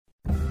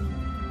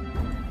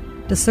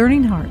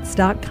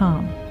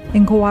DiscerningHearts.com,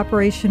 in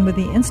cooperation with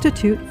the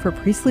Institute for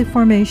Priestly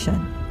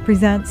Formation,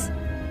 presents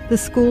The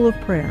School of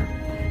Prayer,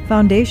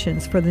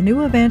 Foundations for the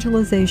New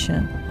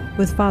Evangelization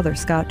with Father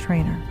Scott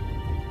Traynor.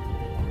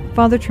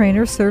 Father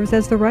Traynor serves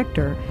as the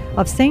rector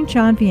of St.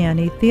 John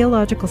Vianney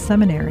Theological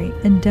Seminary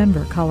in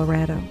Denver,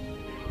 Colorado.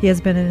 He has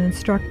been an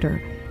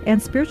instructor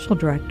and spiritual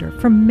director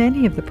for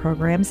many of the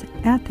programs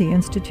at the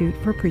Institute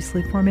for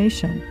Priestly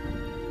Formation.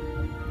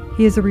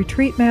 He is a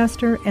retreat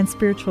master and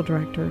spiritual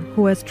director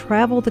who has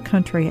traveled the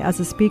country as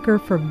a speaker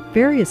for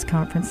various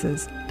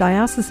conferences,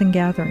 diocesan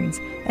gatherings,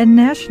 and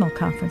national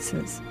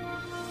conferences.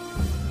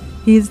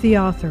 He is the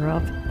author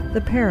of The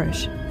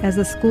Parish as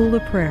a School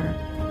of Prayer,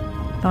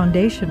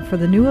 Foundation for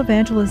the New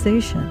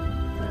Evangelization,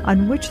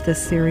 on which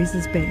this series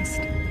is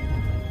based.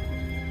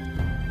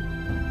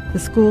 The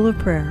School of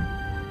Prayer,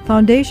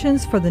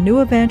 Foundations for the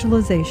New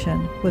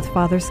Evangelization with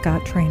Father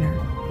Scott Traynor.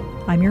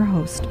 I'm your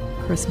host,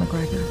 Chris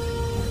McGregor.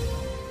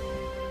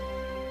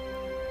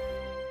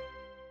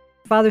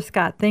 Father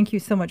Scott, thank you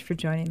so much for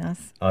joining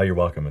us. Oh, you're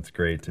welcome. It's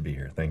great to be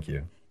here. Thank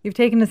you. You've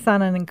taken us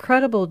on an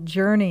incredible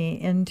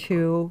journey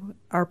into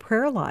our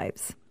prayer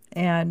lives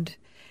and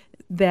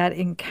that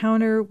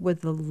encounter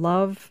with the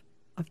love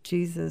of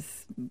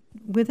Jesus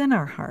within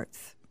our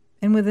hearts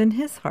and within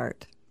his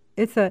heart.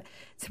 It's a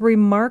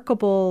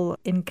remarkable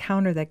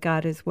encounter that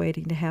God is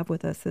waiting to have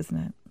with us, isn't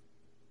it?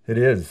 It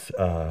is.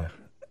 I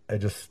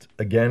just,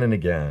 again and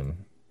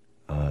again,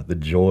 the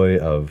joy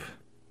of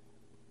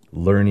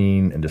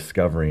learning and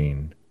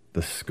discovering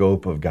the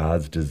scope of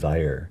God's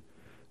desire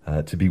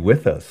to be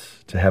with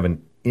us, to have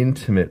an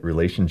intimate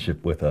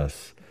relationship with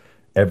us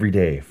every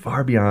day,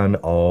 far beyond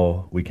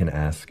all we can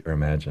ask or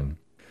imagine.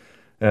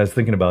 And I was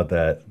thinking about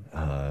that,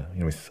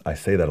 I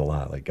say that a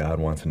lot, like God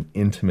wants an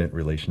intimate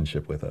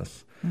relationship with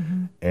us.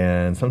 Mm-hmm.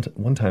 And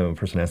one time a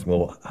person asked me,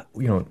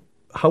 well,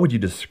 how would you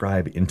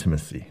describe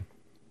intimacy?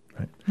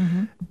 Right?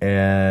 Mm-hmm.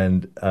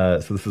 And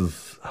so this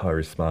is how I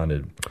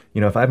responded.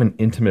 If I have an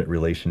intimate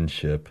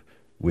relationship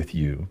with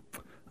you,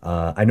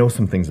 I know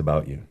some things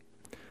about you.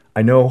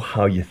 I know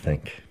how you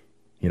think,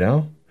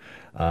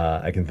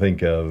 I can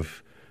think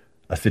of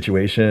a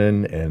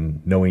situation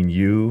and knowing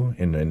you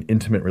in an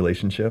intimate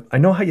relationship. I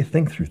know how you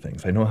think through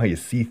things. I know how you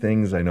see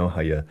things. I know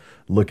how you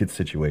look at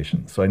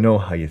situations. So I know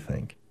how you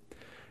think.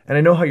 And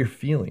I know how you're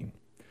feeling.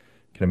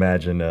 You can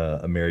imagine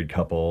a married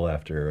couple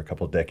after a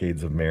couple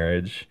decades of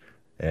marriage,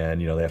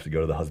 and they have to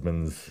go to the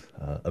husband's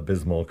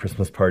abysmal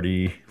Christmas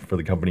party for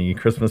the company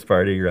Christmas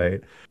party,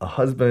 right? A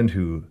husband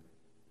who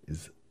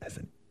has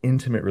an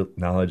intimate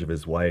knowledge of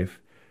his wife,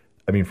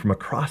 from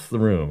across the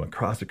room,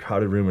 across a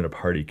crowded room at a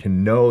party,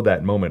 can know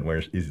that moment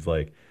where he's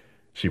like,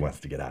 she wants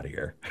to get out of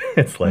here.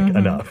 It's like, mm-hmm.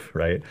 Enough,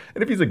 right?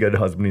 And if he's a good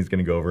husband, he's going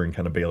to go over and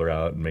kind of bail her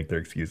out and make their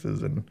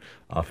excuses, and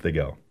off they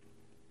go.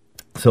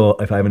 So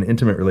if I have an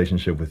intimate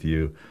relationship with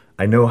you,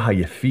 I know how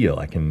you feel.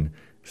 I can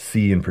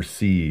see and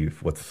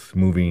perceive what's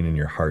moving in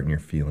your heart and your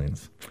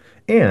feelings.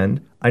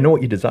 And I know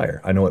what you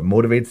desire. I know what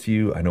motivates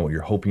you. I know what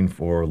you're hoping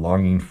for,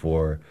 longing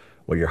for,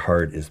 what your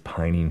heart is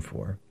pining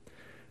for.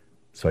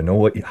 So I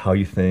know how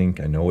you think.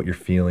 I know what you're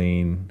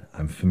feeling.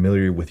 I'm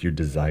familiar with your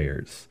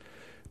desires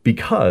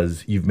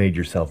because you've made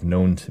yourself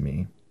known to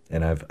me,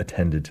 and I've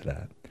attended to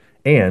that.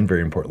 And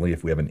very importantly,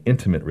 if we have an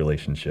intimate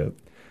relationship,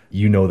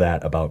 you know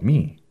that about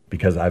me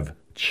because I've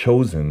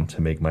chosen to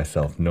make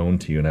myself known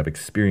to you, and I've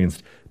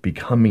experienced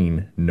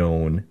becoming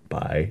known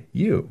by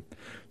you.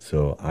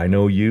 So I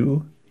know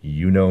you,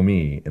 you know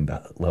me in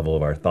that level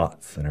of our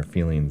thoughts and our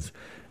feelings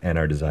and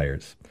our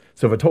desires.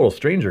 So if a total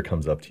stranger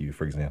comes up to you,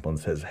 for example, and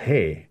says,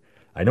 hey,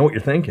 I know what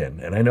you're thinking,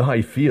 and I know how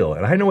you feel,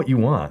 and I know what you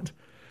want,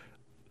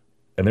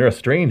 and they're a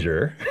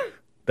stranger,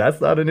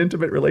 that's not an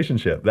intimate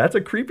relationship. That's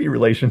a creepy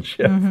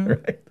relationship, mm-hmm.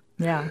 right?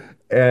 Yeah.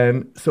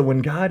 And so when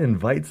God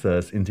invites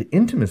us into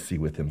intimacy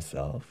with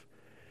himself,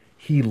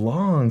 he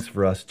longs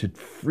for us to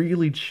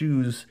freely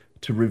choose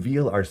to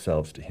reveal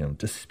ourselves to him,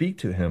 to speak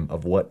to him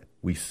of what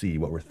we see,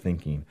 what we're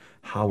thinking,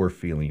 how we're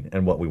feeling,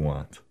 and what we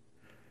want.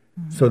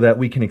 Mm-hmm. So that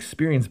we can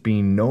experience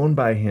being known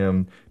by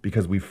him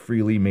because we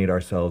freely made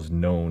ourselves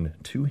known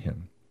to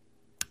him.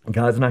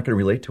 God's not going to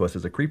relate to us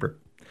as a creeper.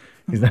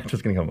 He's not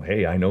just going to come,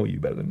 hey, I know you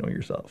better than know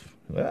yourself.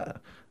 Ah.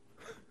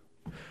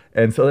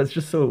 And so that's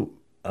just so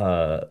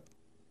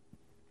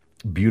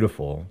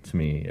beautiful to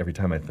me every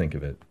time I think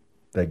of it,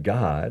 that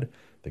God,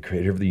 the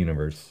creator of the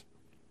universe,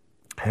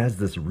 has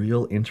this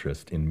real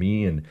interest in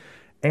me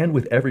and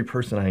with every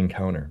person I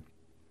encounter.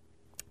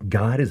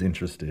 God is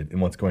interested in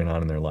what's going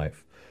on in their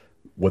life,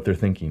 what they're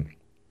thinking,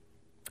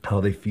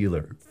 how they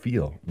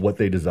feel, what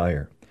they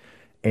desire.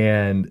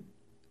 And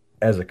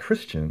as a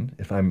Christian,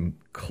 if I'm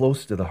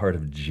close to the heart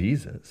of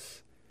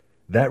Jesus,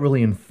 that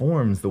really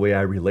informs the way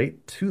I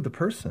relate to the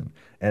person.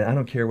 And I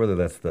don't care whether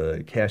that's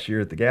the cashier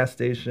at the gas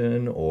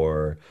station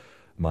or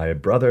my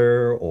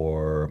brother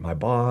or my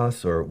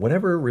boss or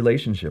whatever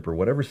relationship or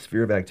whatever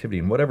sphere of activity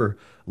and whatever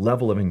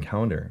level of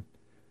encounter.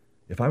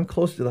 If I'm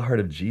close to the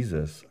heart of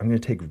Jesus, I'm going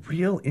to take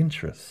real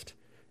interest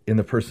in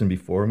the person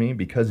before me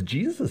because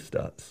Jesus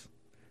does.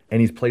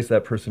 And he's placed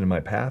that person in my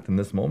path in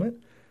this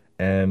moment.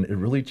 And it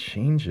really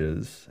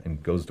changes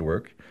and goes to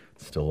work,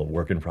 still a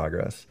work in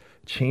progress,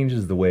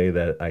 changes the way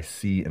that I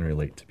see and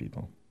relate to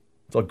people.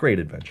 It's a great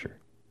adventure.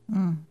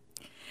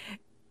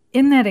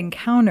 In that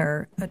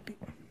encounter,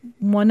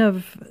 one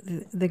of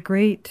the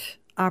great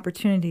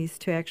opportunities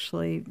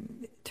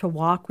to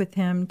walk with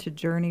him, to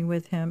journey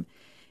with him,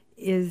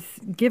 is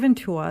given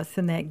to us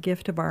in that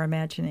gift of our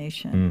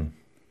imagination.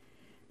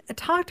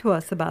 Talk to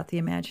us about the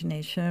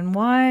imagination, and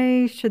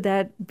why should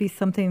that be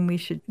something we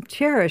should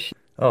cherish?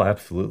 Oh,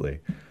 absolutely.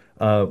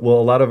 Well,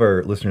 a lot of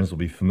our listeners will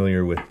be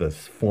familiar with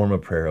this form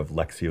of prayer of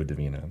Lectio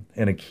Divina.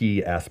 And a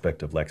key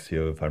aspect of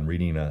Lectio, if I'm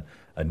reading a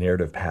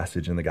narrative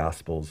passage in the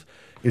Gospels,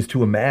 is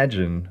to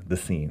imagine the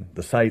scene,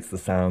 the sights, the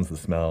sounds, the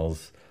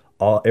smells,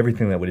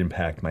 everything that would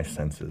impact my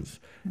senses.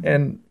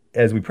 And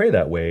as we pray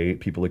that way,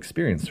 people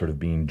experience sort of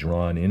being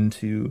drawn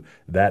into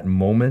that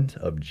moment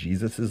of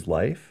Jesus's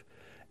life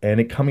and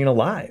it coming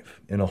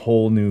alive in a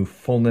whole new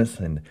fullness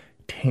and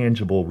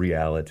tangible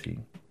reality.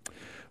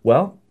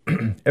 Well,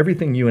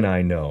 everything you and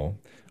I know,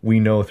 we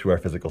know through our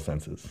physical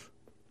senses.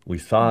 We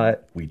saw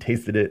it, we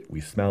tasted it, we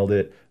smelled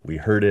it, we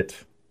heard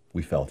it,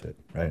 we felt it,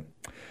 right?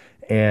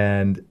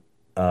 And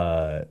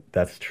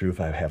that's true if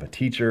I have a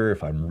teacher,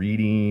 if I'm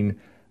reading,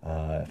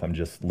 if I'm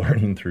just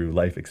learning through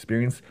life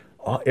experience.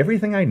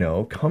 Everything I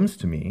know comes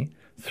to me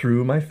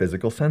through my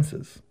physical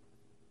senses.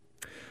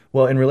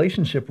 Well, in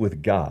relationship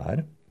with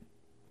God,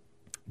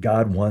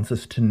 God wants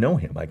us to know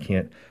him. I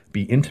can't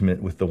be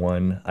intimate with the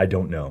one I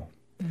don't know.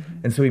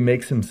 And so he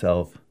makes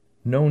himself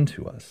known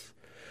to us.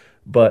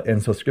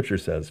 And so scripture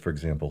says, for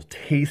example,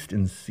 taste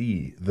and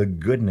see the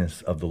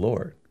goodness of the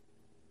Lord.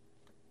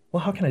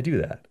 Well, how can I do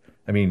that?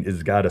 I mean,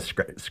 is God a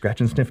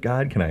scratch and sniff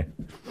God? Can I,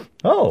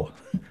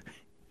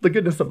 the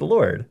goodness of the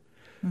Lord?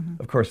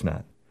 Of course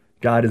not.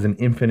 God is an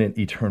infinite,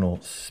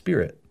 eternal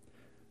spirit.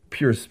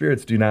 Pure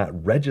spirits do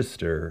not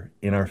register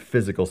in our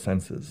physical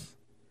senses.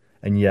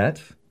 And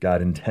yet,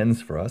 God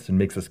intends for us and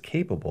makes us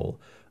capable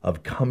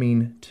of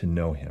coming to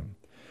know him.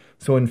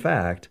 So in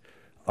fact,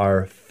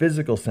 our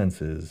physical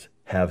senses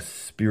have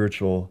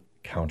spiritual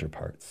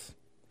counterparts.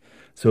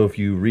 So if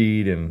you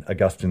read in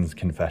Augustine's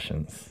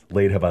Confessions,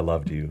 late have I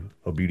loved you,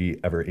 O beauty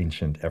ever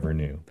ancient, ever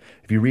new.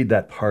 If you read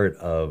that part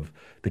of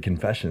the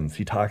Confessions,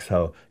 he talks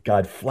how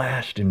God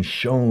flashed and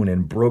shone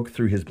and broke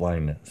through his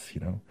blindness,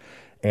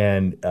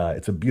 And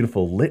it's a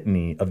beautiful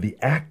litany of the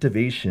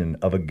activation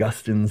of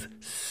Augustine's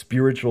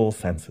spiritual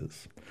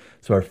senses.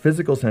 So our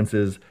physical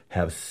senses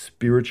have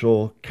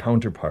spiritual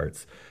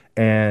counterparts.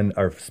 And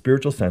our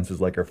spiritual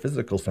senses, like our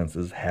physical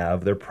senses,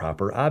 have their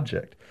proper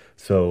object.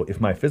 So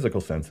if my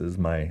physical senses,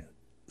 my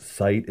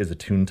sight is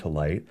attuned to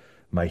light,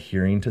 my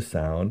hearing to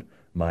sound,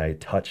 my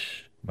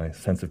touch, my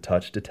sense of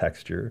touch to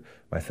texture,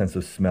 my sense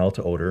of smell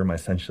to odor, my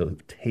sense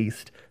of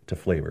taste to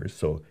flavors.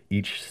 So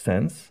each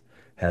sense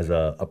has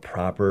a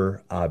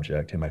proper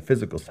object in my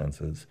physical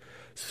senses.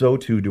 So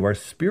too do our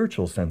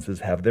spiritual senses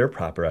have their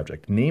proper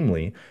object,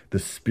 namely the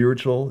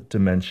spiritual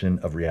dimension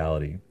of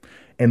reality.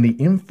 And the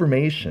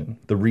information,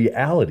 the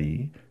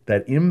reality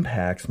that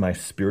impacts my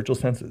spiritual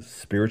senses,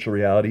 spiritual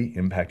reality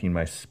impacting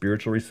my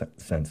spiritual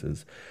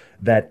senses,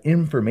 that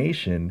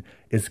information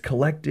is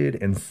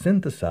collected and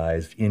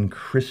synthesized in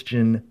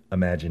Christian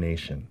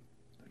imagination.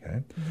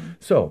 Okay?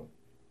 So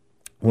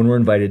when we're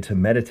invited to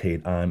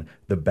meditate on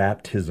the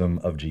baptism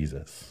of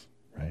Jesus,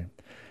 right?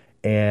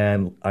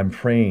 And I'm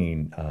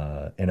praying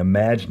and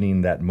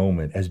imagining that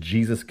moment as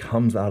Jesus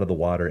comes out of the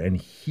water and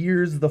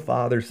hears the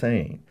Father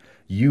saying,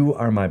 "You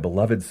are my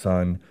beloved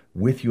Son,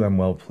 with you I'm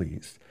well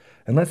pleased."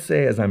 And let's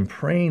say as I'm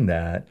praying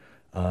that,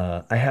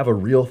 I have a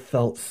real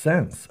felt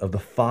sense of the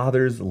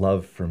Father's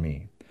love for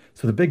me.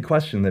 So the big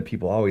question that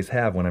people always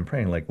have when I'm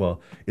praying, like,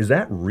 well, is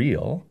that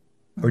real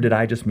or did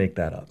I just make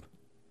that up?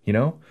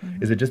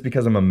 Is it just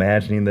because I'm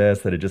imagining this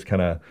that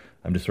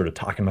I'm just sort of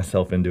talking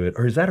myself into it,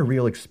 or is that a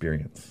real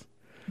experience?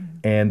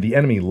 And the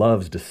enemy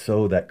loves to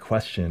sow that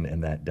question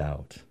and that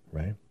doubt,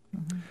 right?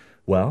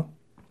 Well,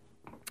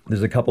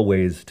 there's a couple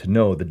ways to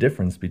know the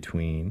difference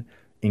between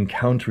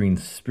encountering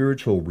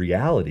spiritual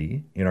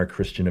reality in our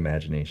Christian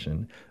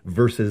imagination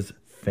versus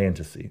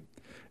fantasy.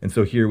 And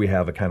so here we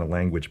have a kind of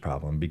language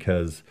problem,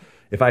 because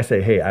if I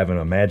say, hey, I have an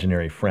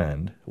imaginary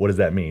friend, what does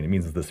that mean? It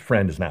means that this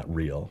friend is not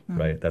real,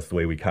 right? That's the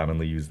way we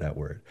commonly use that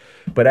word.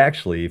 But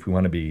actually, if we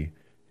want to be,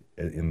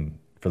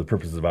 for the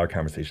purposes of our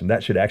conversation,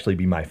 that should actually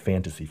be my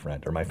fantasy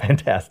friend or my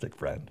fantastic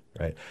friend,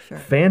 right? Sure.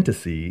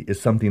 Fantasy is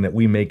something that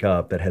we make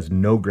up that has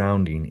no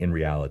grounding in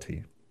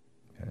reality.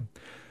 Okay?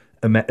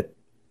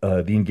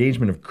 The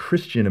engagement of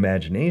Christian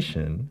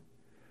imagination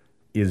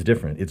is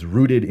different. It's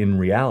rooted in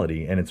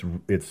reality, and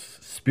it's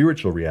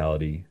spiritual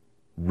reality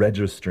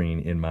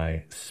registering in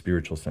my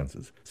spiritual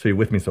senses. So you're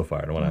with me so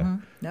far? I don't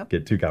want to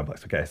get too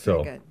complex. Okay,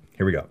 so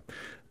here we go.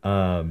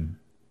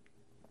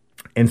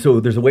 And so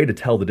there's a way to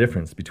tell the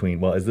difference between,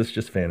 well, is this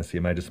just fantasy?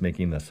 Am I just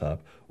making this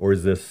up? Or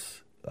is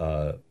this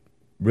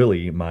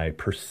really my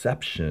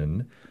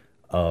perception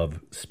of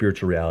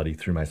spiritual reality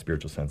through my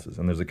spiritual senses?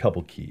 And there's a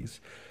couple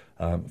keys.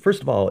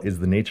 First of all is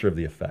the nature of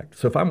the effect.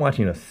 So if I'm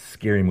watching a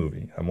scary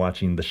movie, I'm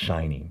watching The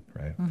Shining,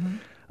 right?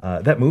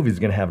 that movie is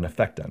going to have an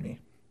effect on me.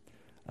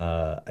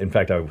 In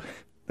fact, this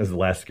was the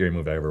last scary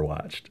movie I ever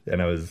watched.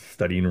 And I was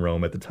studying in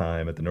Rome at the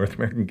time at the North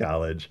American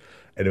College.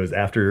 And it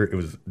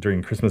was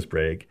during Christmas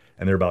break.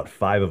 And there were about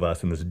 5 of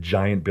us in this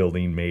giant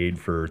building made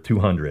for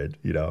 200,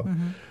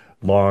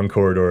 long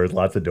corridors,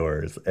 lots of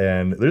doors.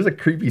 And there's a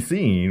creepy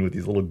scene with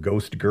these little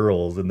ghost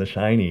girls in The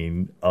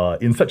Shining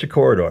in such a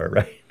corridor,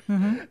 right?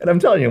 And I'm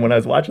telling you, when I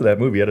was watching that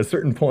movie, at a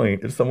certain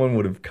point, if someone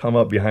would have come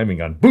up behind me and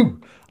gone,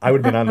 boo, I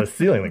would have been on the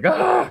ceiling like,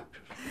 ah,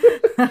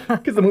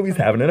 because the movie's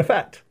having an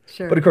effect.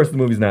 Sure. But of course, the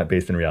movie's not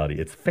based in reality.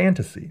 It's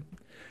fantasy.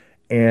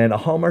 And a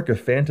hallmark of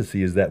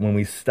fantasy is that when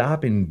we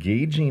stop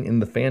engaging in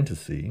the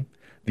fantasy,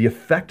 the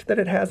effect that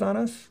it has on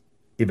us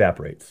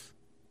evaporates.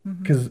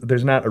 Because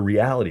there's not a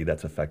reality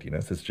that's affecting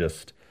us. It's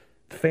just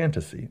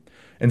fantasy.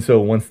 And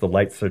so once the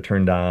lights are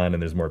turned on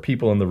and there's more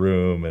people in the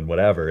room and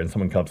whatever, and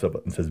someone comes up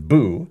and says,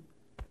 boo,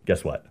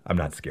 guess what? I'm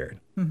not scared.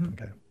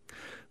 Okay.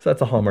 So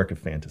that's a hallmark of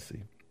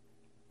fantasy.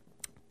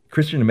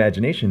 Christian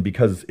imagination,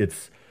 because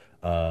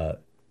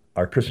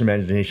our Christian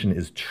imagination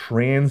is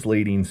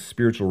translating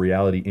spiritual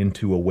reality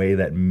into a way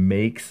that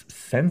makes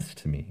sense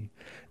to me.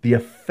 The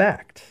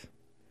effect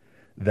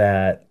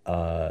that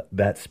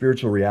that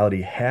spiritual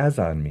reality has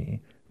on me,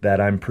 that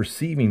I'm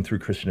perceiving through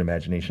Christian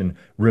imagination,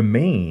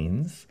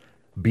 remains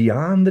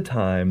beyond the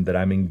time that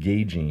I'm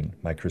engaging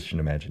my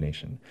Christian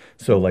imagination.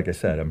 So like I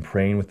said, I'm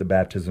praying with the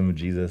baptism of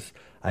Jesus.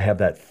 I have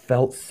that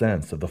felt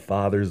sense of the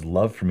Father's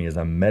love for me as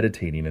I'm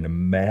meditating and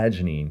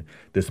imagining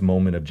this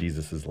moment of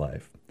Jesus's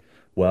life.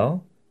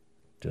 Well,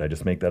 did I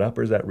just make that up,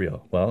 or is that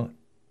real? Well,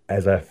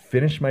 as I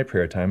finish my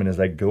prayer time and as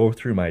I go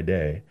through my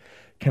day,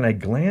 can I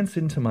glance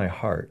into my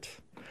heart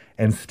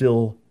and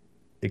still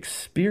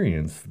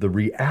experience the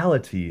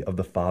reality of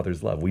the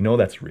Father's love? We know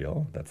that's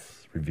real.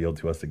 That's revealed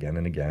to us again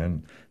and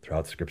again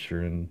throughout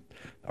Scripture and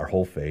our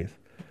whole faith.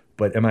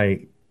 But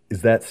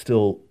is that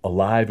still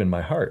alive in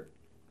my heart?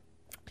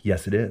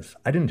 Yes, it is.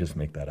 I didn't just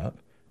make that up.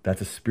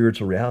 That's a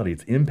spiritual reality.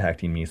 It's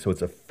impacting me, so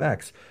its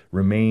effects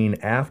remain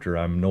after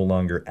I'm no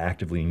longer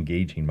actively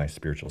engaging my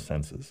spiritual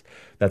senses.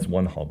 That's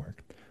one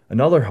hallmark.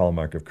 Another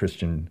hallmark of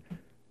Christian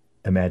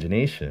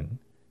imagination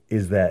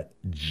is that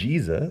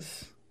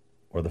Jesus,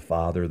 or the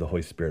Father, or the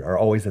Holy Spirit, are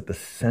always at the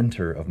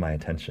center of my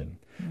attention,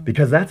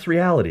 because that's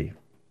reality.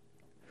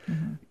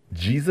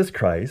 Jesus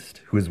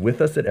Christ, who is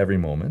with us at every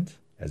moment,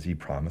 as he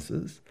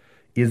promises,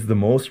 is the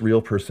most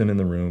real person in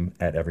the room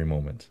at every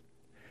moment.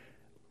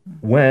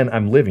 When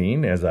I'm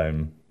living, as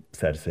I'm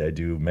sad to say I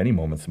do many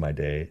moments of my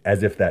day,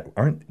 as if that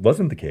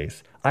wasn't the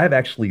case, I've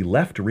actually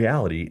left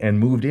reality and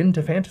moved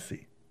into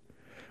fantasy.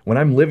 When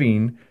I'm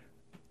living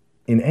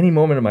in any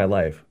moment of my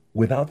life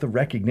without the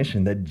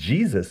recognition that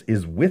Jesus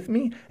is with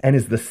me and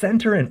is the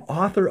center and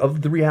author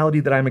of the reality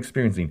that I'm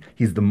experiencing.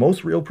 He's the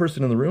most real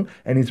person in the room,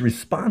 and he's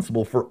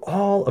responsible for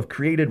all of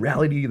created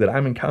reality that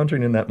I'm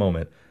encountering in that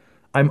moment.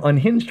 I'm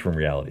unhinged from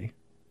reality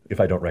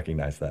if I don't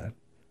recognize that.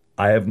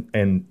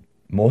 And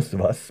most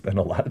of us spend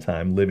a lot of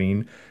time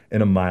living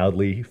in a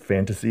mildly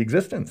fantasy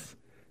existence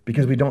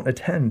because we don't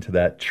attend to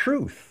that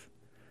truth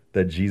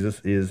that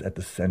Jesus is at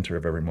the center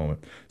of every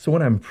moment. So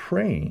when I'm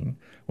praying,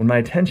 when my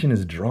attention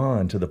is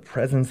drawn to the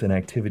presence and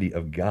activity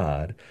of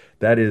God,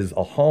 that is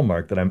a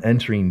hallmark that I'm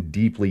entering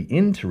deeply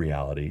into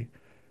reality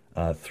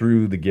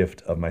through the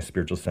gift of my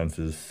spiritual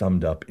senses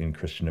summed up in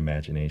Christian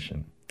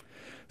imagination.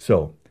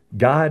 So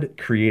God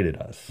created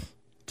us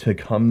to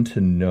come to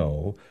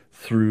know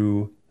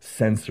through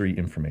sensory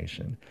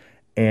information.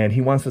 And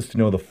he wants us to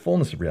know the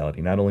fullness of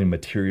reality, not only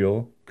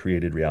material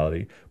created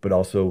reality, but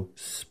also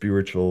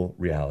spiritual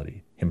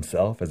reality.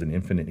 Himself as an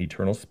infinite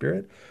eternal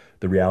spirit,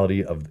 the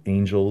reality of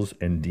angels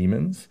and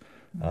demons,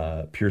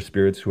 pure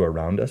spirits who are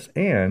around us,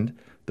 and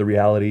the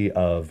reality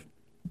of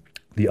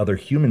the other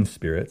human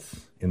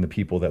spirits in the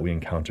people that we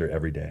encounter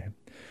every day.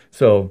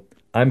 So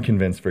I'm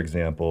convinced, for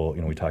example,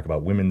 we talk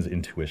about women's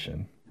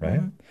intuition,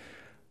 right?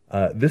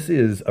 This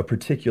is a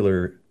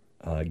particular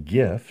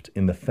gift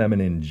in the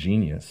feminine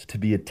genius to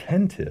be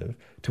attentive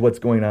to what's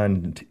going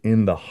on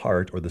in the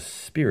heart or the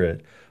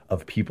spirit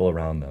of people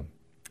around them.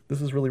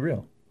 This is really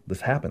real.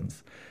 This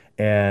happens.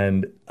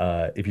 And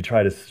if you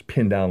try to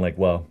pin down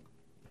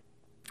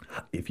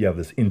if you have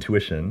this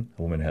intuition,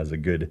 a woman has a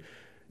good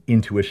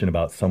intuition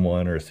about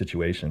someone or a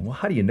situation, well,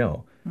 how do you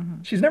know?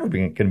 She's never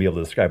going to be able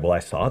to describe, well, I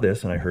saw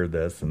this and I heard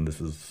this and this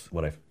is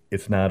what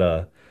it's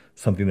not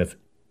something that's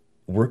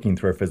working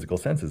through our physical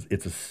senses.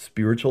 It's a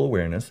spiritual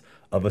awareness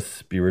of a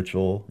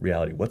spiritual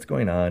reality. What's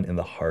going on in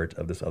the heart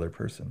of this other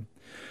person?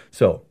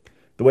 So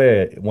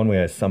one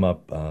way I sum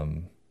up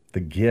the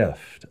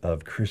gift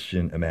of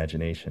Christian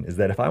imagination is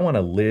that if I want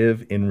to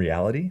live in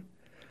reality,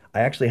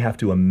 I actually have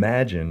to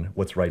imagine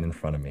what's right in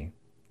front of me,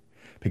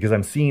 because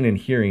I'm seeing and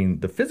hearing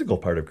the physical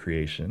part of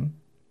creation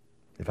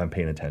if I'm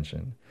paying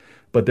attention.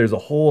 But there's a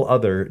whole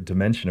other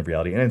dimension of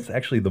reality, and it's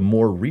actually the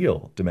more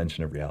real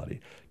dimension of reality,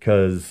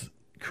 because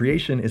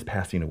creation is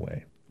passing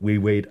away. We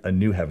wait a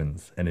new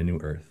heavens and a new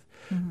earth.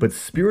 But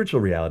spiritual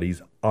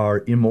realities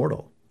are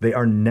immortal. They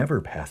are never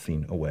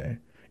passing away.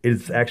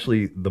 It's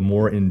actually the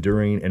more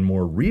enduring and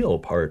more real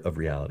part of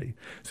reality.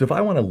 So if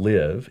I want to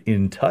live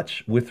in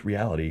touch with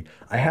reality,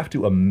 I have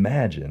to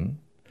imagine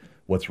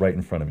what's right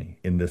in front of me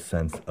in this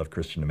sense of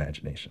Christian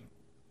imagination.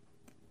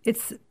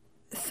 It's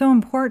so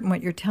important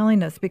what you're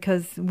telling us,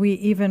 because we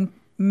even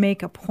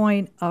make a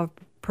point of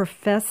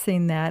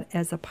professing that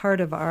as a part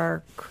of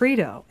our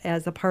credo,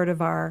 as a part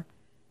of our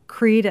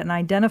creed and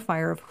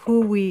identifier of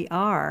who we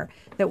are,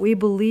 that we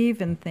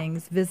believe in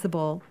things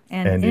visible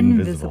and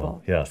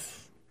invisible.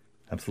 Yes,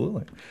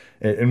 absolutely.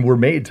 And we're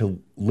made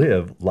to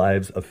live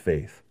lives of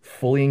faith,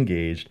 fully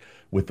engaged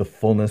with the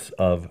fullness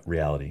of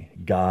reality.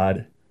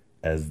 God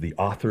as the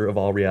author of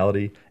all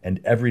reality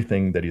and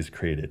everything that he's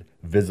created,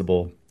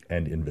 visible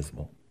and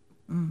invisible.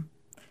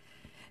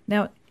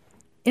 Now,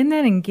 in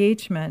that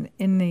engagement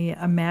in the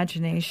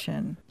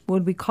imagination,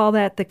 would we call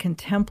that the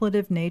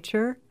contemplative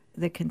nature,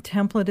 the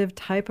contemplative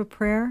type of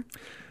prayer?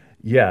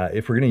 Yeah,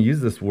 if we're going to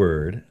use this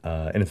word,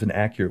 and it's an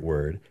accurate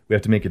word, we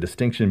have to make a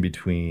distinction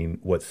between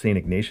what St.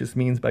 Ignatius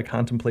means by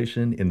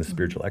contemplation in the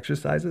spiritual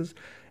exercises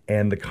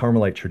and the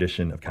Carmelite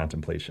tradition of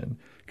contemplation,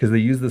 because they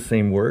use the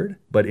same word,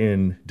 but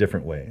in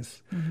different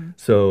ways.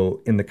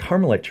 So in the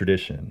Carmelite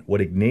tradition, what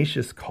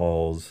Ignatius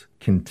calls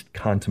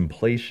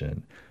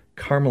contemplation,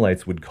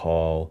 Carmelites would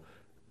call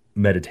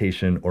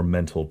meditation or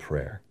mental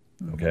prayer,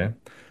 okay?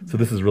 So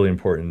this is really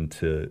important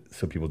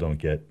so people don't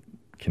get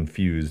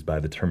confused by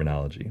the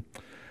terminology.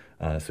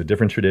 So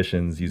different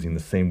traditions using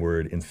the same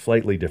word in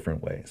slightly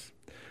different ways.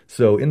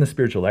 So in the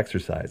spiritual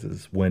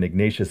exercises, when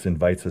Ignatius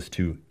invites us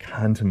to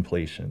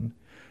contemplation,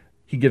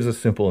 he gives us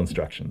simple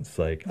instructions,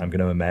 like I'm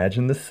going to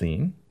imagine the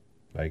scene,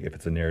 like if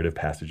it's a narrative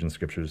passage in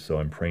scriptures, so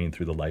I'm praying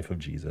through the life of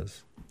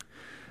Jesus.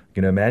 I'm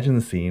going to imagine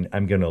the scene,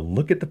 I'm going to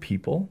look at the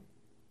people,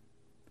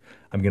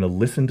 I'm going to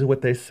listen to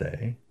what they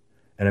say,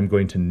 and I'm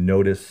going to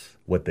notice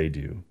what they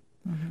do.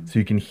 So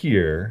you can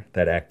hear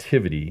that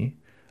activity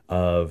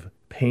of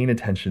paying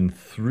attention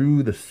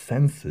through the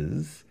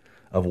senses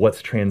of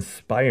what's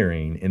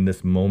transpiring in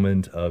this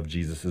moment of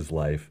Jesus's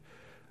life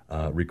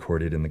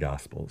recorded in the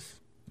Gospels,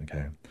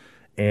 okay?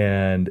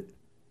 And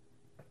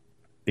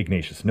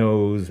Ignatius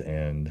knows,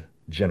 and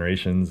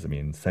generations,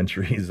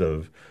 centuries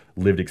of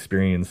lived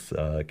experience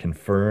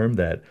confirm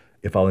that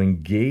if I'll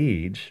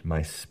engage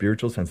my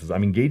spiritual senses,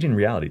 I'm engaging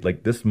reality.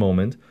 Like this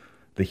moment,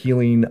 the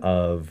healing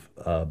of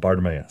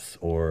Bartimaeus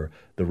or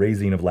the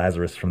raising of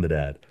Lazarus from the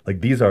dead.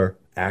 Like these are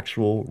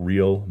actual,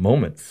 real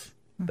moments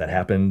that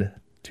happened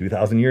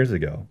 2,000 years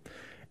ago.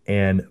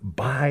 And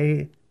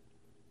by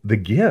the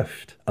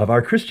gift of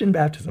our Christian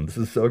baptism, this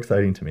is so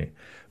exciting to me,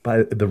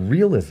 by the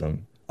realism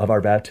of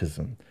our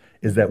baptism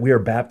is that we are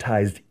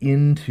baptized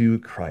into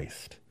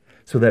Christ.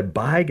 So that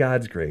by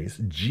God's grace,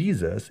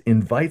 Jesus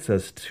invites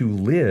us to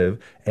live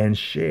and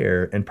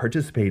share and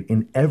participate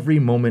in every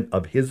moment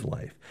of his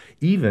life,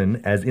 even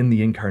as in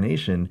the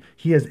incarnation,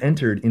 he has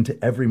entered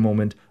into every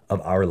moment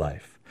of our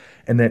life.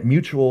 And that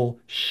mutual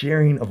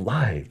sharing of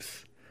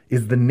lives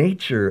is the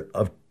nature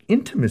of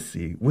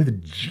intimacy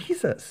with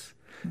Jesus.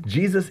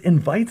 Jesus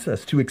invites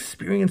us to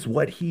experience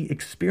what he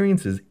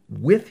experiences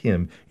with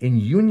him, in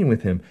union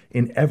with him,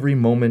 in every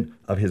moment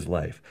of his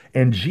life.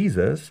 And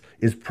Jesus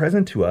is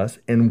present to us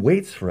and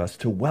waits for us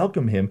to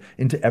welcome him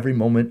into every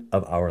moment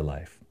of our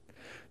life.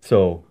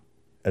 So,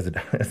 as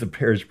a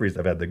parish priest,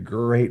 I've had the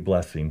great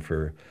blessing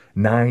for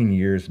 9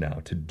 years now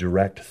to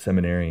direct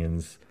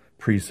seminarians,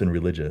 priests, and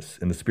religious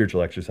in the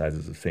spiritual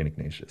exercises of St.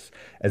 Ignatius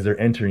as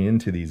they're entering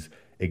into these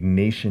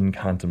Ignatian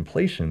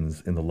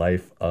contemplations in the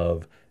life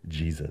of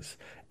Jesus.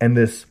 And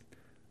this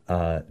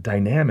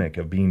dynamic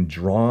of being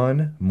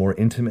drawn more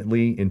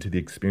intimately into the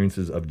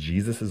experiences of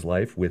Jesus's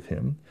life with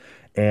him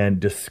and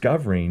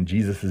discovering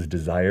Jesus's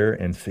desire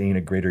and saying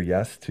a greater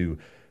yes to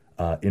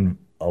in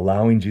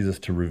allowing Jesus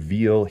to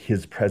reveal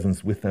his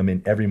presence with them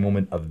in every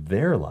moment of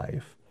their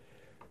life,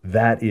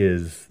 that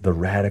is the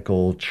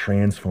radical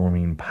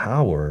transforming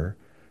power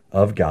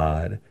of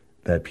God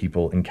that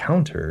people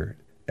encounter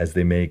as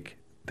they make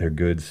their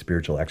good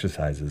spiritual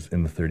exercises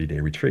in the 30-day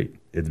retreat.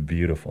 It's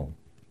beautiful.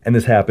 And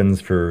this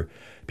happens for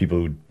people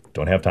who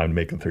don't have time to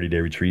make the 30-day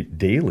retreat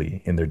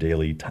daily in their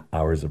daily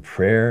hours of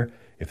prayer,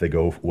 if they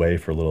go away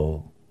for a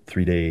little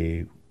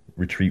 3-day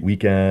retreat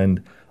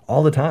weekend,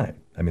 all the time.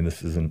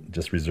 This isn't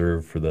just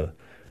reserved for the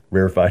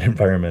rarefied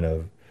environment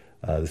of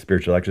the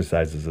spiritual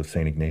exercises of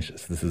St.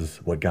 Ignatius. This is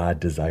what God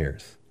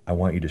desires. I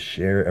want you to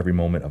share every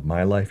moment of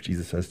my life,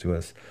 Jesus says to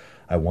us.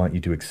 I want you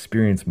to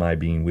experience my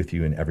being with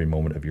you in every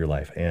moment of your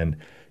life. And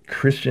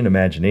Christian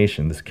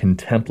imagination, this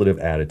contemplative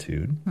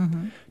attitude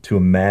to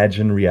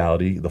imagine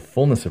reality, the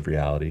fullness of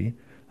reality,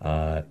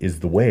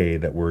 is the way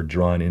that we're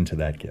drawn into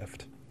that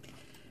gift.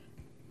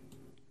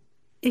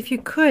 If you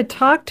could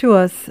talk to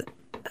us,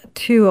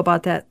 too,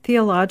 about that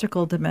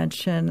theological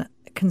dimension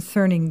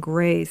concerning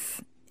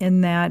grace,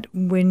 in that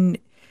when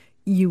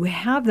you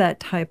have that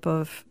type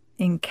of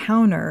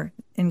encounter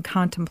in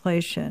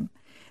contemplation,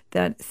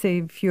 that, say,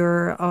 if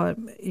you're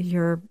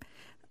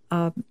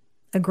a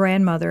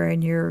grandmother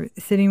and you're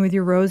sitting with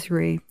your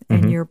rosary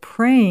and you're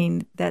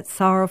praying that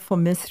sorrowful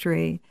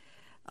mystery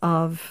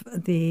of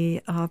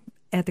the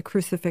at the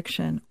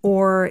crucifixion,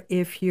 or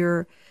if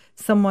you're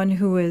someone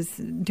who is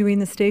doing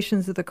the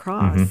Stations of the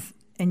Cross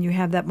and you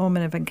have that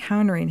moment of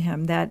encountering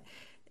him,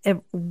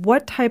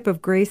 what type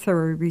of grace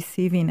are we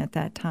receiving at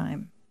that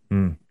time?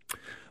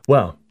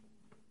 Well,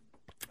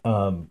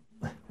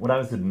 when I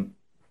was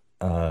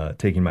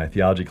taking my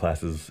theology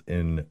classes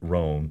in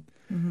Rome,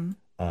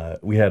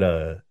 we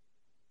had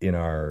in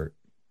our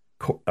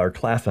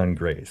class on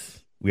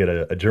grace, we had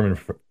a German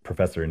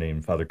professor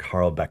named Father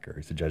Karl Becker.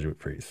 He's a Jesuit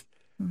priest.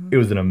 It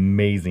was an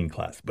amazing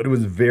class, but it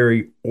was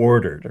very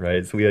ordered,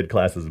 right? So we had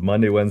classes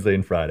Monday, Wednesday,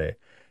 and Friday,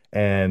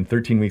 and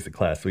 13 weeks of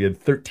class. So we had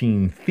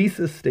 13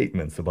 thesis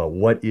statements about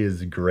what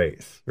is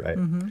grace, right?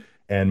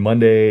 And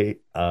Monday,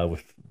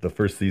 with the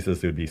first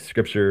thesis, it would be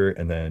scripture,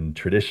 and then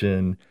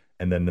tradition,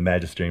 and then the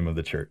magisterium of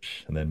the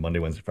church. And then Monday,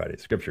 Wednesday, Friday,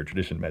 scripture,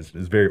 tradition,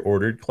 magisterium. It was a very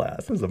ordered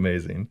class. It was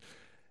amazing.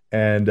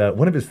 And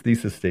one of his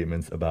thesis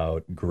statements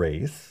about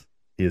grace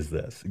is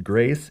this: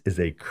 grace is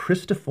a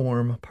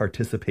Christiform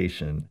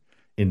participation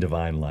in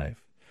divine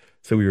life.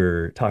 So we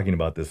were talking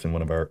about this in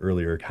one of our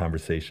earlier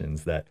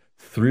conversations, that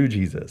through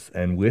Jesus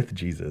and with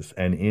Jesus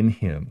and in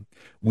him,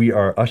 we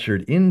are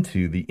ushered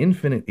into the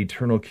infinite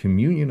eternal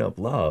communion of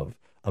love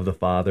of the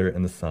Father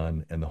and the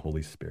Son and the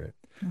Holy Spirit.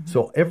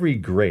 So every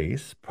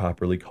grace,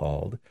 properly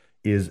called,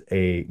 is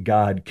a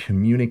God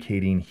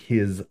communicating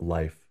his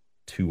life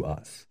to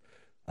us,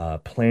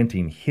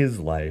 planting his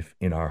life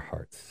in our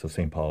hearts. So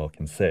St. Paul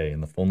can say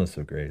in the fullness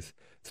of grace,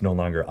 it's no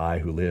longer I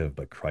who live,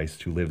 but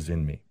Christ who lives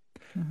in me.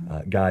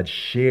 God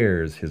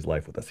shares his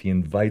life with us. He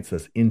invites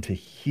us into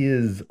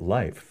his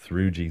life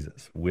through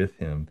Jesus, with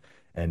him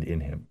and in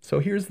him. So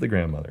here's the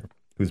grandmother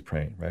who's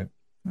praying, right?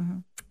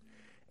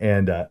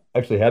 And I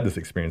actually had this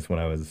experience when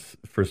I was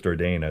first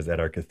ordained. I was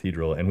at our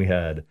cathedral, and we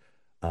had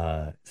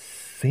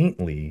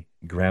saintly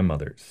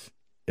grandmothers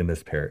in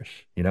this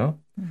parish, you know?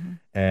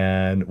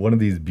 And one of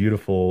these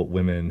beautiful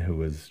women who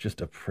was just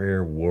a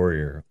prayer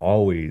warrior,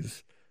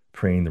 always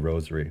praying the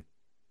rosary,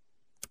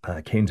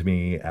 came to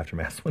me after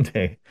Mass one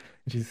day,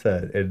 and she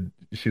said, and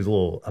she was a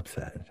little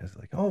upset. She was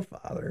like, "Oh,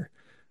 Father,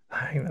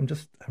 I'm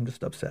just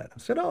upset." I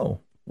said, "Oh,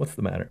 what's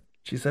the matter?"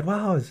 She said,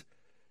 "Well,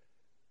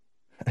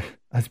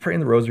 I was praying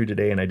the rosary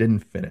today and I didn't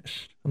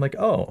finish." I'm like,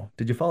 "Oh,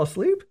 did you fall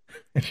asleep?"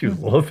 And she was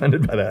a little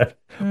offended by that.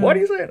 "What are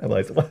you saying?" I'm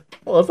like,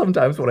 "Well,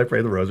 sometimes when I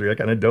pray the rosary, I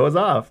kind of doze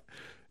off."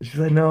 And she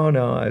said, No,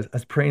 I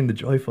was praying the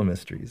joyful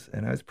mysteries,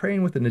 and I was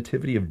praying with the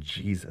nativity of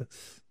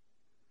Jesus.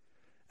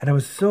 And I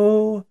was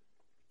so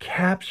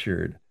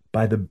captured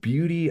by the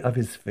beauty of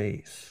his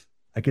face.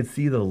 I could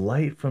see the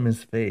light from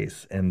his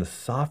face and the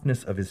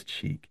softness of his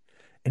cheek.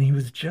 And he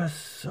was just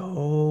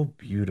so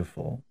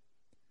beautiful.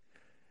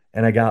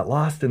 And I got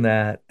lost in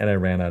that, and I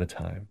ran out of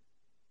time.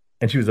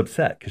 And she was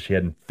upset because she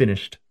hadn't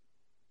finished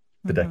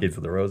the Decades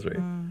of the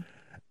Rosary.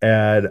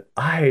 And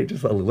I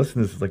just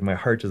listened to this, like my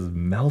heart just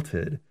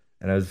melted.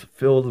 And I was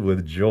filled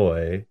with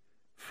joy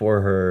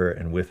for her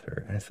and with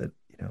her. And I said,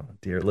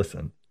 "Dear,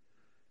 listen,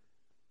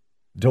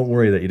 don't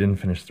worry that you didn't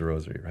finish the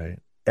Rosary, right?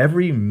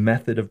 Every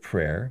method of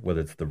prayer, whether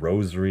it's the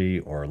Rosary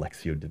or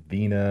Lectio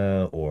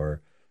Divina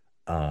or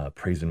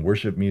praise and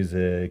worship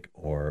music,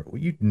 or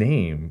what you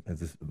name, as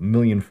this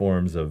million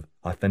forms of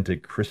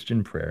authentic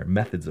Christian prayer,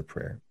 methods of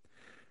prayer,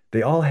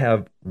 they all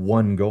have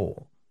one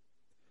goal,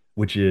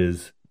 which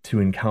is to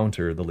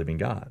encounter the living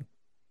God,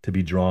 to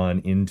be drawn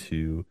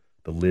into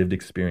the lived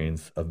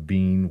experience of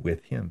being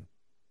with him."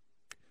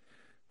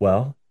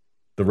 Well,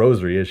 the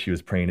Rosary, as she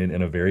was praying it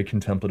in a very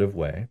contemplative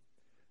way,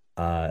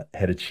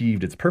 had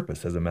achieved its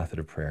purpose as a method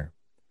of prayer.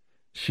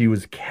 She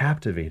was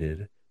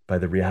captivated by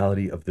the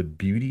reality of the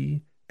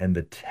beauty and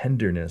the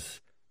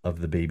tenderness of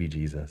the baby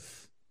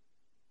Jesus.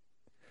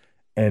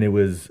 And it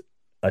was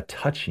a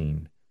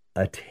touching,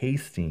 a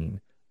tasting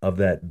of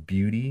that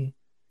beauty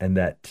and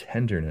that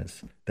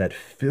tenderness that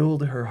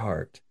filled her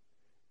heart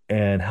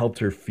and helped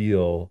her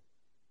feel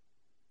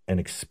and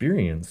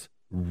experience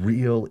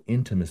real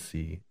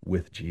intimacy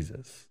with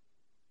Jesus.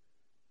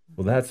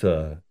 Well, that's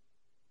a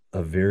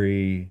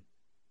very,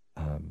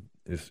 I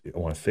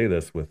want to say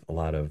this with a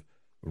lot of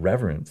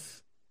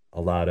reverence, a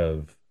lot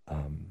of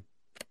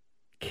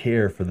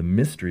care for the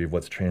mystery of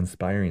what's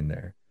transpiring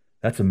there.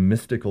 That's a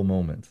mystical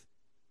moment.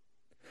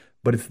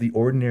 But it's the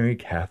ordinary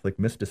Catholic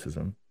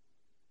mysticism.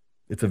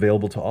 It's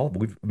available to all.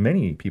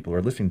 Many people who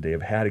are listening today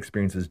have had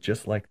experiences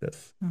just like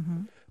this.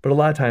 But a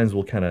lot of times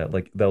we'll kind of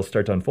they'll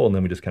start to unfold and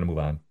then we just kind of move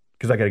on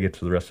because I got to get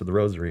to the rest of the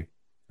Rosary,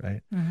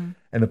 right?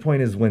 And the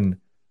point is, when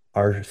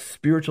our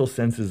spiritual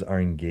senses are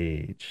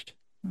engaged,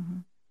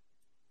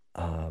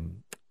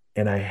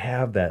 and I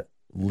have that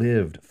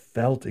lived,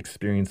 felt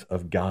experience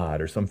of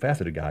God or some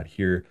facet of God,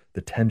 hear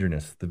the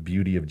tenderness, the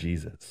beauty of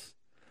Jesus,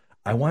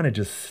 I want to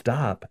just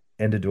stop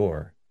and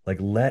adore.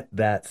 Let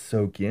that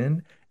soak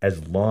in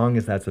as long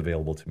as that's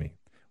available to me.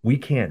 We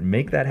can't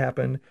make that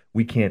happen.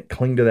 We can't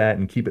cling to that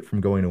and keep it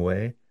from going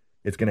away.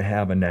 It's going to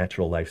have a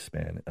natural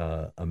lifespan.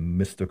 A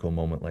mystical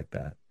moment like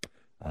that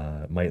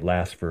might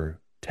last for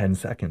 10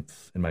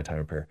 seconds in my time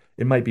of prayer.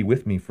 It might be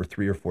with me for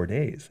 3 or 4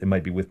 days. It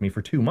might be with me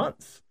for 2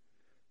 months.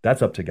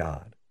 That's up to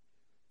God.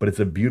 But it's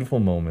a beautiful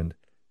moment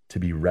to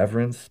be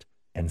reverenced,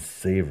 and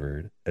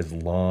savored as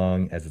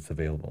long as it's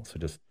available. So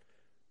just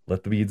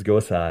let the beads go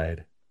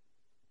aside,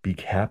 be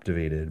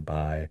captivated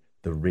by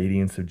the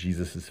radiance of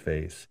Jesus's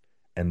face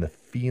and the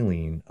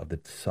feeling of the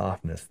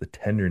softness, the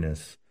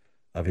tenderness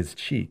of his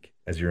cheek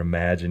as you're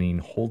imagining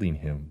holding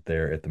him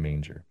there at the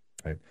manger,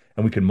 right?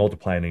 And we can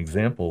multiply an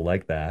example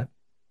like that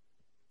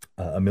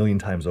a million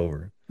times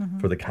over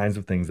for the kinds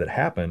of things that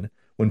happen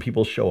when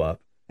people show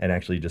up and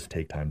actually just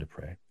take time to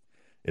pray.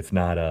 It's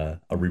not a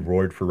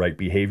reward for right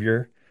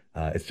behavior.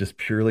 It's just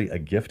purely a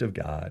gift of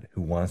God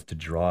who wants to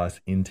draw us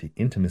into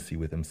intimacy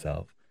with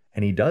himself.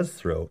 And he does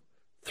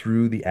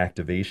through the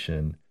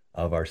activation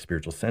of our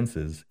spiritual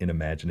senses in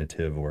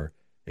imaginative or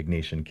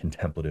Ignatian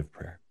contemplative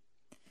prayer.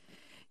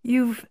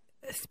 You've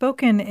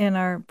spoken in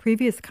our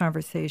previous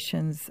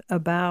conversations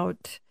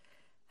about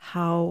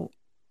how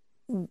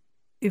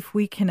if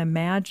we can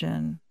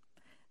imagine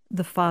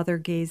the Father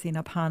gazing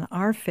upon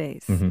our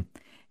face,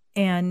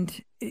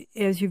 and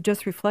as you've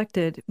just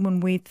reflected, when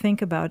we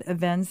think about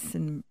events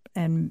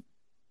and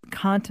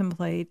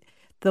contemplate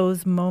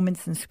those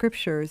moments in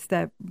scriptures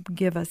that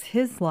give us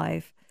his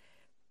life,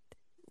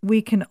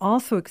 we can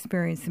also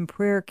experience in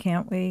prayer,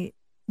 can't we,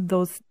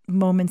 those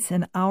moments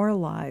in our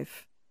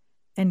life,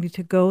 and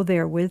to go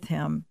there with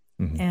him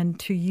and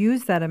to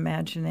use that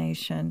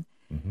imagination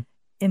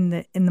in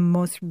the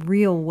most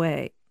real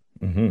way.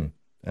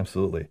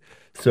 Absolutely.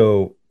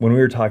 So when we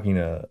were talking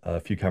a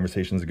few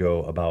conversations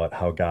ago about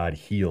how God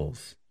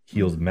heals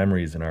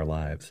memories in our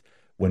lives,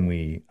 when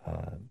we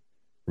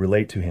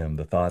relate to him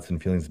the thoughts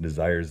and feelings and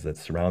desires that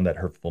surround that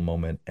hurtful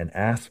moment and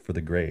ask for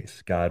the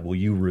grace, God, will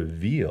you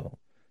reveal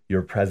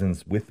your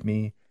presence with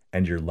me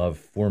and your love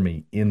for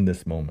me in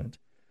this moment?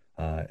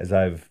 As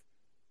I've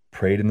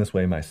prayed in this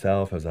way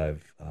myself, as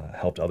I've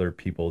helped other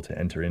people to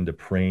enter into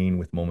praying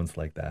with moments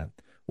like that,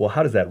 well,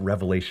 how does that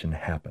revelation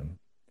happen?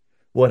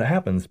 Well, it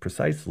happens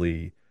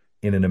precisely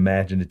in an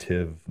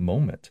imaginative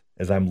moment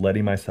as I'm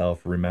letting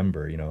myself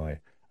remember.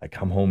 I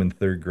come home in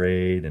third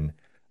grade and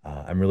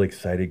I'm really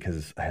excited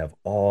because I have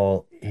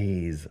all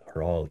A's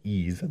or all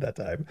E's at that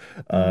time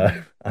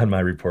on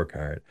my report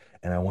card.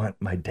 And I want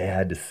my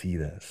dad to see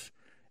this.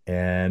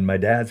 And my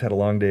dad's had a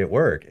long day at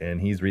work and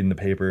he's reading the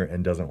paper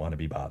and doesn't want to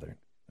be bothered.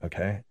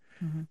 Okay.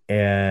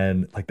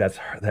 And like that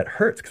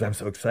hurts because I'm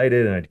so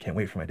excited and I can't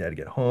wait for my dad to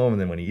get home.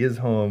 And then when he is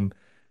home,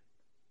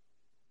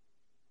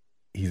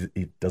 he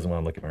doesn't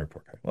want to look at my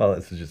report card. Well,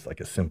 this is just like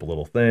a simple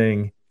little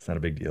thing. It's not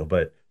a big deal,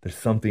 but there's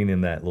something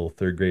in that little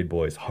third grade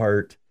boy's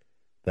heart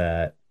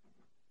that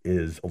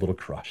is a little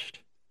crushed,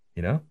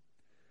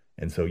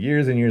 And so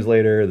years and years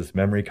later, this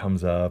memory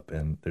comes up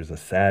and there's a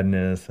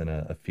sadness and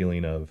a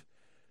feeling of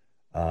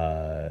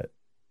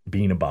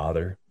being a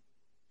bother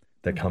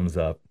that comes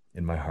up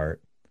in my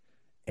heart.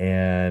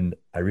 And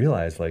I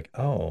realized that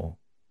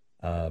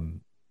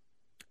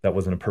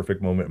wasn't a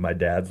perfect moment in my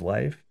dad's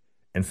life.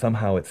 And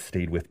somehow it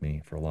stayed with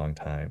me for a long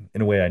time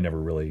in a way I never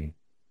really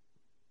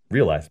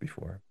realized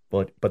before.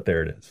 But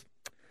there it is.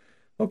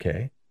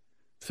 Okay.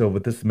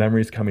 But this memory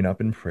is coming up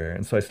in prayer.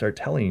 And so I start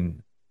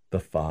telling the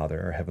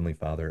Father, our Heavenly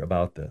Father,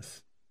 about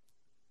this,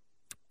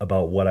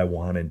 about what I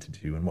wanted to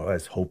do and what I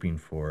was hoping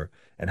for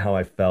and how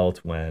I felt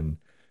when,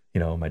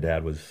 my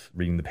dad was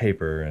reading the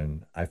paper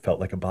and I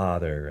felt like a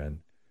bother and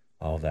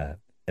all that.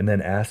 And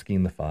then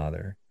asking the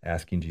Father,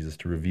 asking Jesus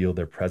to reveal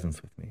their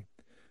presence with me.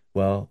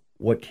 Well,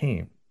 what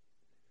came?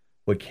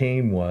 What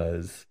came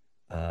was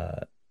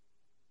a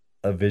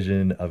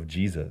vision of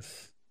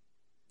Jesus,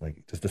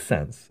 like just a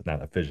sense,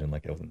 not a vision,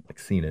 like I wasn't like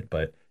seeing it,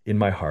 but in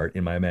my heart,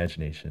 in my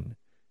imagination,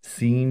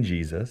 seeing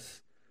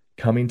Jesus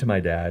coming to my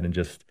dad and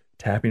just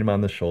tapping him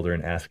on the shoulder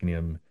and asking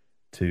him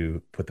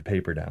to put the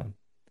paper down.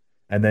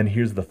 And then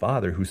here's the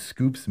Father who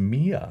scoops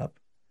me up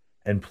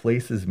and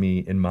places me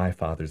in my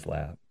Father's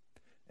lap.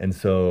 And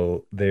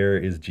so there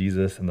is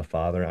Jesus and the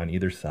Father on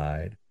either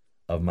side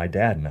of my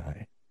dad and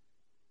I.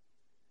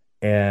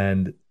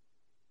 And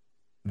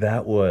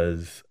that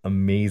was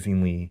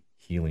amazingly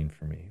healing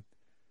for me.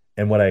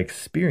 And what I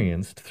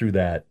experienced through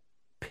that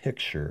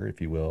picture, if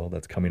you will,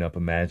 that's coming up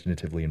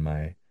imaginatively in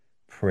my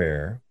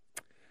prayer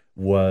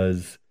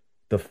was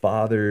the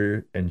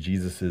Father and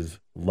Jesus's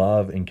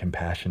love and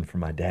compassion for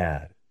my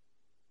dad,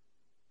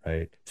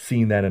 right?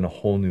 Seeing that in a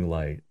whole new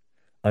light,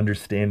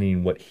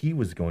 understanding what he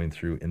was going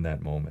through in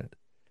that moment,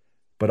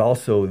 but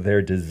also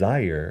their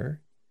desire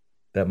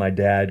that my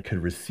dad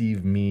could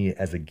receive me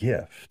as a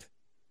gift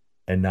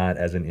and not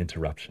as an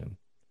interruption.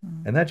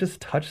 And that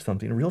just touched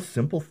something, a real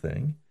simple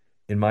thing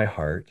in my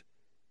heart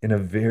in a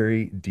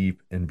very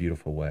deep and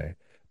beautiful way.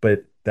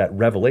 But that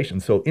revelation,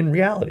 so in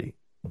reality,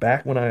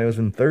 back when I was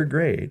in third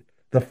grade,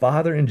 the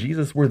Father and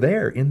Jesus were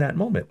there in that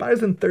moment. But I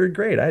was in third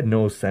grade. I had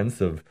no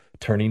sense of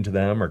turning to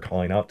them or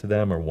calling out to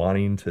them or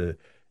wanting to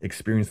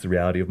experience the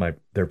reality of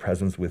their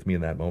presence with me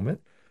in that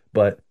moment.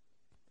 But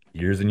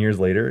years and years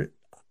later,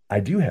 I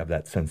do have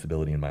that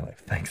sensibility in my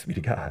life. Thanks be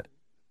to God.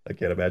 I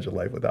can't imagine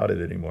life without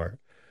it anymore.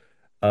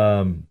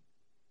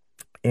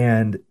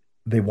 And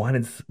they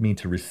wanted me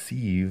to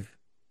receive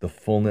the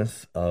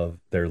fullness of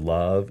their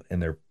love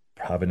and their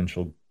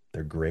providential,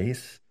 their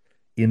grace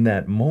in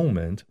that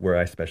moment where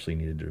I especially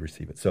needed to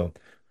receive it. So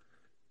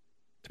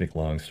to make a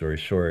long story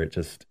short,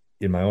 just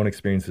in my own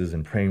experiences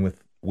and praying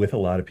with a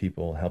lot of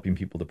people, helping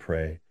people to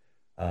pray,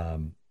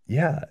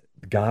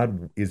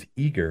 God is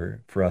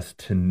eager for us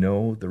to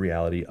know the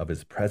reality of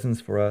his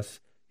presence for us,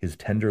 his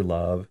tender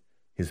love,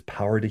 his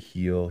power to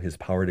heal, his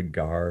power to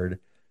guard,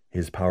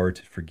 his power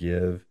to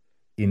forgive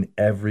in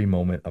every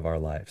moment of our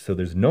life. So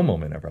there's no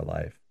moment of our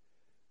life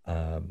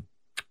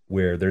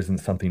where there isn't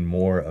something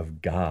more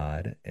of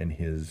God and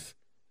his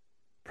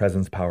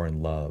presence, power,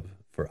 and love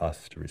for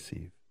us to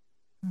receive.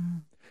 Mm-hmm.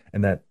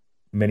 And that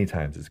many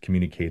times is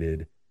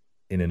communicated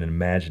in an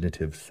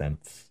imaginative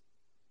sense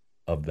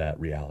of that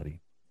reality.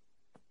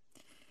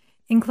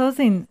 In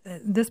closing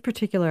this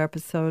particular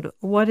episode,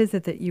 what is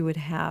it that you would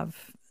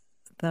have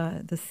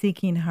the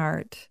seeking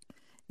heart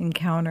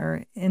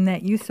encounter in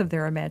that use of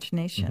their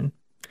imagination?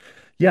 Mm-hmm.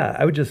 Yeah,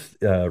 I would just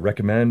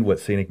recommend what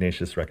St.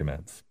 Ignatius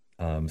recommends.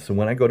 So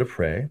when I go to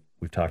pray,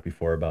 we've talked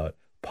before about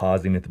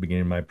pausing at the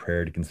beginning of my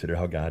prayer to consider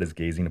how God is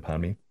gazing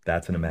upon me.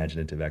 That's an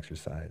imaginative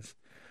exercise.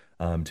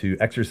 To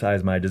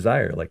exercise my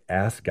desire, like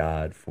ask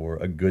God for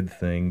a good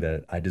thing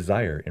that I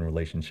desire in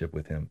relationship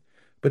with him.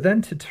 But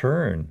then to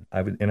turn,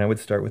 I would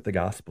start with the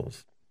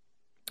Gospels,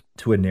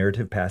 to a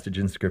narrative passage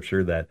in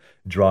Scripture that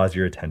draws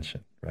your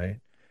attention, right?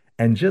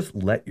 And just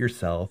let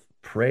yourself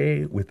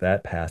pray with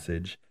that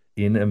passage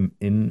in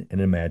an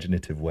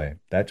imaginative way.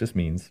 That just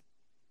means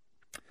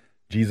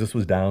Jesus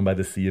was down by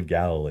the Sea of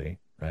Galilee,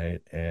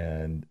 right?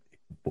 And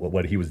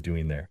what he was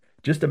doing there.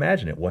 Just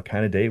imagine it. What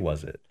kind of day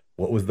was it?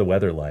 What was the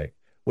weather like?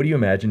 What do you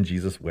imagine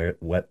Jesus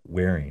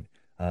wearing?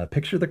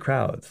 Picture the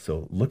crowds.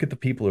 So look at the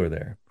people who are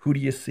there. Who do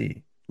you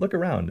see? Look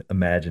around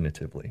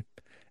imaginatively.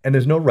 And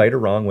there's no right or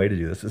wrong way to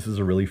do this. This is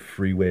a really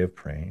free way of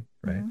praying,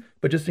 right? Mm-hmm.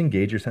 But just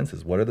engage your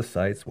senses. What are the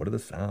sights? What are the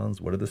sounds?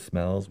 What are the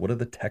smells? What are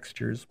the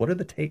textures? What are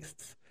the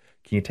tastes?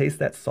 Can you taste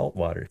that salt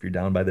water if you're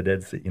down by the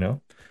Dead Sea,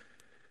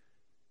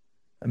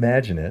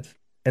 Imagine it.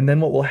 And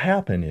then what will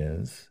happen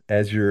is,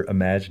 as you're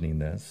imagining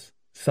this,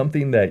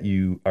 something that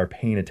you are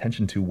paying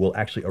attention to will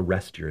actually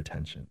arrest your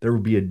attention. There will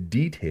be a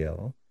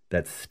detail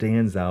that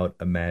stands out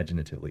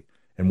imaginatively.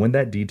 And when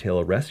that detail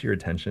arrests your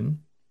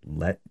attention,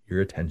 let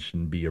your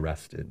attention be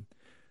arrested.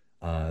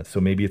 So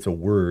maybe it's a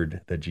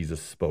word that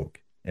Jesus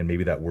spoke, and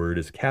maybe that word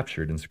is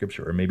captured in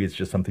Scripture, or maybe it's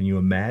just something you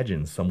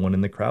imagine someone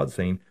in the crowd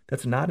saying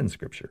that's not in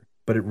Scripture,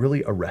 but it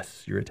really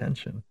arrests your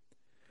attention.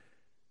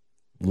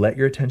 Let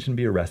your attention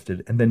be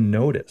arrested, and then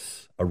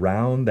notice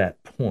around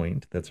that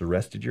point that's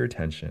arrested your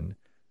attention,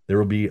 there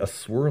will be a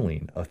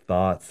swirling of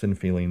thoughts and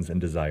feelings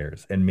and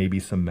desires, and maybe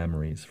some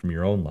memories from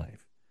your own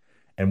life.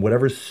 And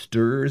whatever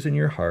stirs in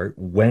your heart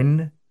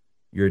when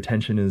your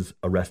attention is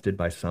arrested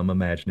by some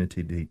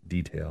imaginative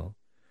detail,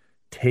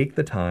 take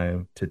the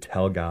time to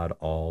tell God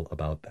all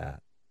about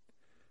that.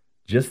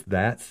 Just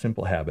that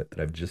simple habit that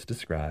I've just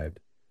described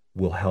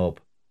will help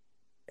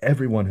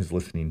everyone who's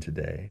listening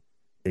today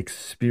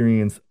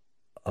experience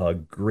a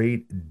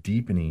great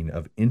deepening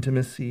of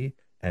intimacy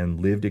and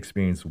lived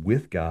experience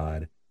with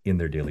God in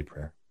their daily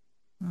prayer.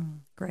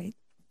 Great.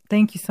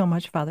 Thank you so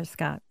much, Father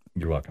Scott.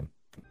 You're welcome.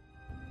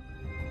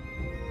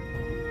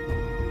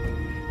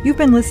 You've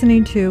been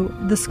listening to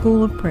The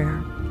School of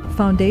Prayer,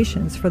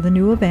 Foundations for the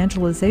New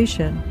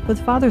Evangelization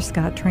with Father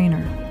Scott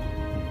Trainer.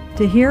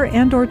 To hear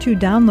and or to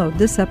download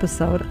this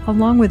episode,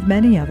 along with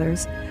many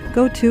others,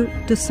 go to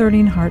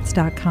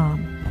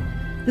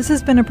discerninghearts.com. This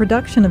has been a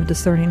production of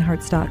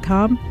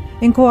discerninghearts.com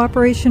in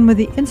cooperation with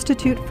the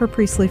Institute for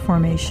Priestly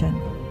Formation.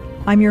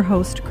 I'm your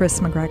host, Chris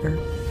McGregor.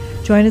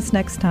 Join us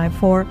next time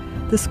for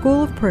The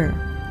School of Prayer,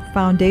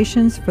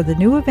 Foundations for the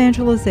New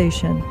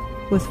Evangelization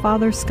with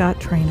Father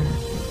Scott Trainer.